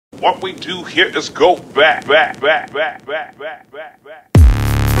What we do here is go back. Otis.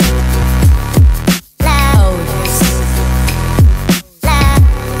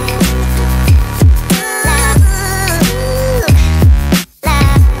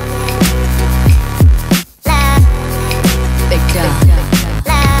 McDonald.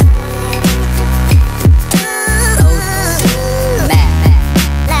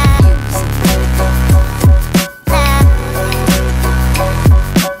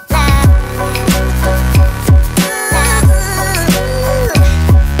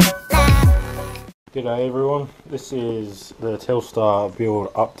 G'day everyone, this is the Telstar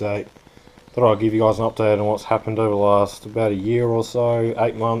build update. Thought I'd give you guys an update on what's happened over the last about a year or so,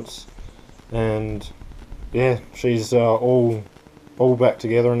 8 months, and yeah, she's all back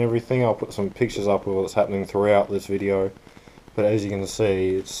together and everything. I'll put some pictures up of what's happening throughout this video, but as you can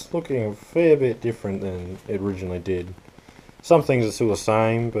see, it's looking a fair bit different than it originally did. Some things are still the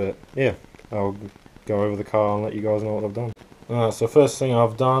same, but yeah, I'll go over the car and let you guys know what I've done. So first thing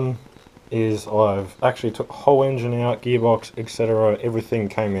I've done is I've actually took the whole engine out, gearbox, etc. Everything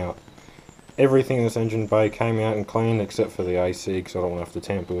came out. Everything in this engine bay came out and cleaned except for the AC, because I don't want to have to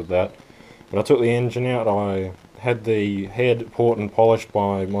tamper with that. But I took the engine out, I had the head poured and polished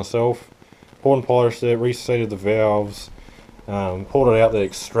by myself. Poured and polished it, reseated the valves, poured it out the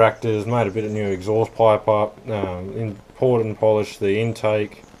extractors, made a bit of new exhaust pipe up, poured and polished the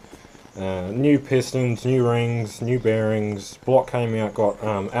intake. New pistons, new rings, new bearings, block came out, got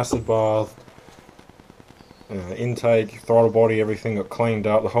acid bath, intake, throttle body, everything got cleaned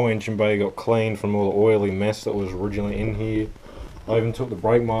up. The whole engine bay got cleaned from all the oily mess that was originally in here. I even took the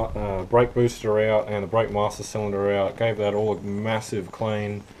brake booster out and the brake master cylinder out, gave that all a massive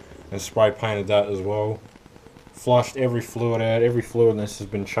clean and spray painted that as well. Flushed every fluid out, every fluid in this has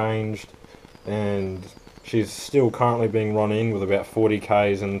been changed, and she's still currently being run in with about 40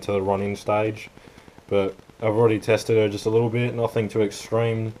 k's into the run in stage, but I've already tested her just a little bit, nothing too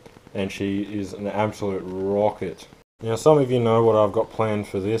extreme, and she is an absolute rocket. Now some of you know what I've got planned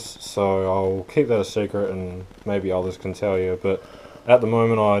for this, so I'll keep that a secret and maybe others can tell you, but at the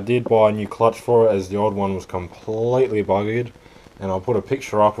moment I did buy a new clutch for it as the old one was completely buggered, and I'll put a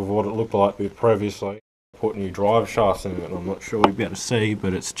picture up of what it looked like previously. Put new drive shafts in it, and I'm not sure you'll be able to see,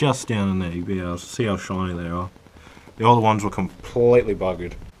 but it's just down in there. You'll be able to see how shiny they are. The older ones were completely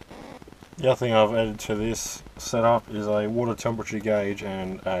buggered. The other thing I've added to this setup is a water temperature gauge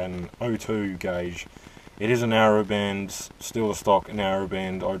and an O2 gauge. It is a narrowband, still a stock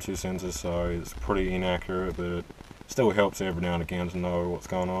narrowband O2 sensor, so it's pretty inaccurate, but it still helps every now and again to know what's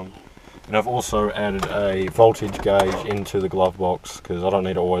going on. And I've also added a voltage gauge into the glove box, because I don't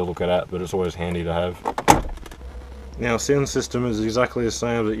need to always look at that, but it's always handy to have. Now, sound system is exactly the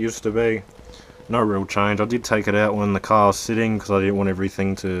same as it used to be. No real change. I did take it out when the car was sitting because I didn't want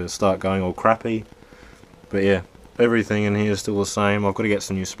everything to start going all crappy. But yeah, everything in here is still the same. I've got to get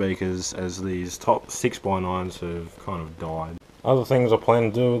some new speakers as these top 6x9s have kind of died. Other things I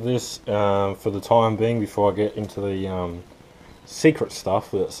plan to do with this for the time being, before I get into the secret stuff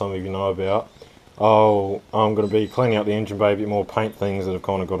that some of you know about, I'm going to be cleaning out the engine bay a bit more, paint things that have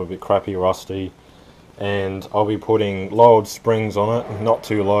kind of got a bit crappy, rusty. And I'll be putting lowered springs on it, not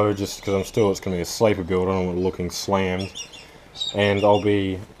too low, just because it's going to be a sleeper build. I don't want it looking slammed. And I'll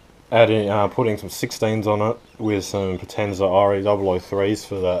be adding, putting some 16s on it with some Potenza RE003s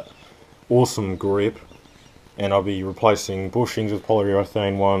for that awesome grip. And I'll be replacing bushings with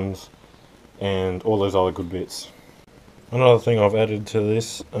polyurethane ones and all those other good bits. Another thing I've added to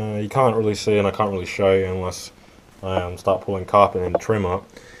this, you can't really see and I can't really show you unless I start pulling carpet and trimmer,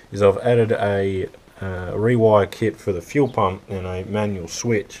 is I've added a rewire kit for the fuel pump and a manual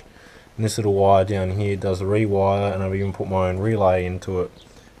switch. And this little wire down here does the rewire, and I've even put my own relay into it.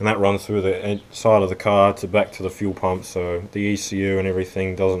 And that runs through the side of the car to back to the fuel pump, so the ECU and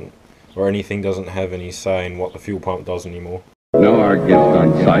everything doesn't have any say in what the fuel pump does anymore. Know our guests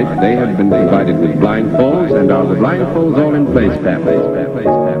on site. They have been provided with blindfolds, and are the blindfolds all in place, Pap?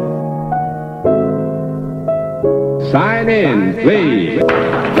 Sign in, please.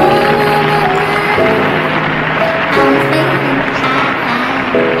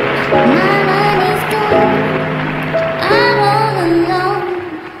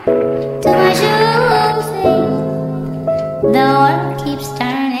 The world keeps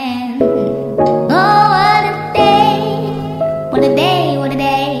turning. Oh, what a day! What a day! What a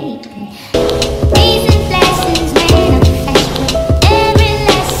day! Recent lessons manifest. Every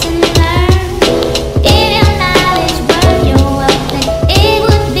lesson learned. If your knowledge worth your wealth, then it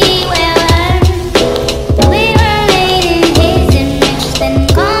would be well earned. We were made in His image, then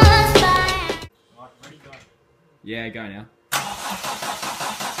call us by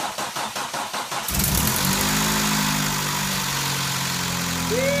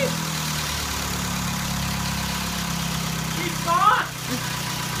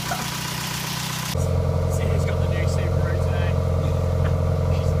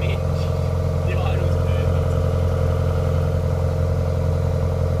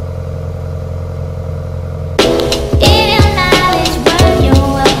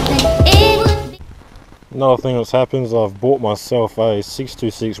another thing that's happened is I've bought myself a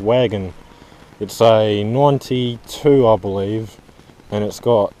 626 wagon. It's a 92, I believe, and it's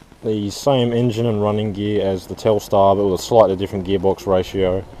got the same engine and running gear as the Telstar, but with a slightly different gearbox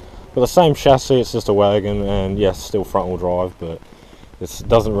ratio. But the same chassis, it's just a wagon, and yes, still front wheel drive, but it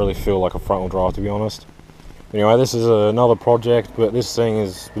doesn't really feel like a front wheel drive, to be honest. Anyway, this is another project, but this thing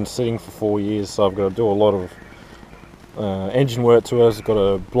has been sitting for 4 years, so I've got to do a lot of engine work to it. It's got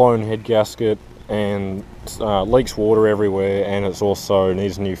a blown head gasket and leaks water everywhere, and it's also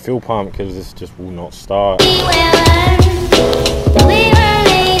needs a new fuel pump because this just will not start.